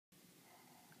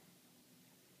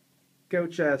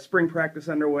Coach, spring practice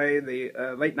underway,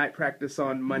 the late night practice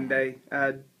on Monday.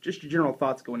 Just your general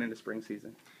thoughts going into spring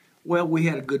season. Well, we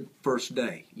had a good first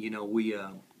day.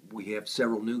 We have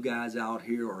several new guys out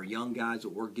here, or young guys that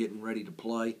we're getting ready to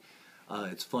play.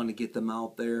 It's fun to get them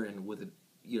out there, and with it,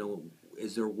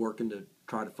 as they're working to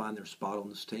try to find their spot on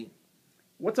this team.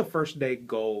 What's a first day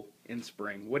goal in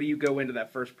spring? What do you go into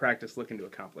that first practice looking to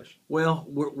accomplish? Well,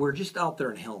 we're just out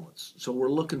there in helmets, so we're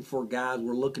looking for guys.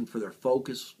 We're looking for their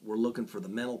focus. We're looking for the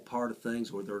mental part of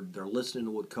things, where they're listening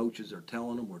to what coaches are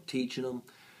telling them. We're teaching them.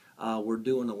 We're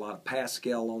doing a lot of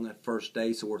Pascal on that first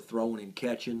day, so we're throwing and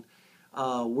catching.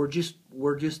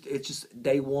 It's just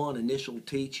day one, initial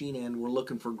teaching, and we're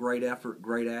looking for great effort,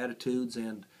 great attitudes,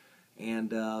 and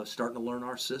starting to learn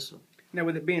our system. Now,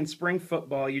 with it being spring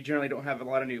football, you generally don't have a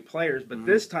lot of new players, but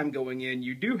this time going in,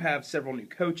 you do have several new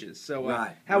coaches. So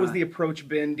how has the approach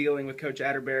been dealing with Coach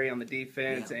Atterbury on the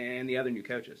defense and the other new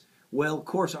coaches? Well, of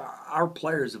course, our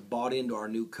players have bought into our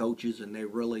new coaches, and they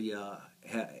really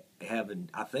have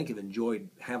enjoyed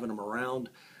having them around.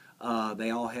 They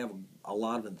all have a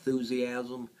lot of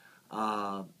enthusiasm.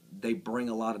 They bring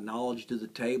a lot of knowledge to the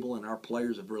table, and our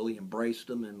players have really embraced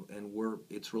them, and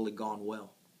it's really gone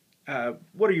well.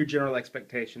 What are your general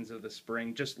expectations of the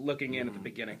spring, just looking in at the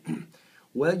beginning?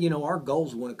 Well, our goal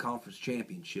is to win a conference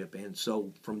championship, and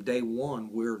so from day one,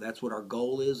 that's what our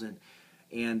goal is,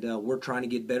 and we're trying to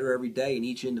get better every day, and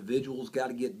each individual's got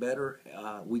to get better.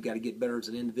 We got to get better as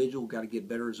an individual, got to get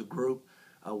better as a group.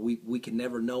 We can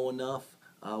never know enough.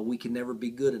 We can never be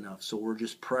good enough, so we're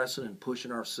just pressing and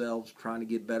pushing ourselves, trying to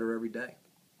get better every day.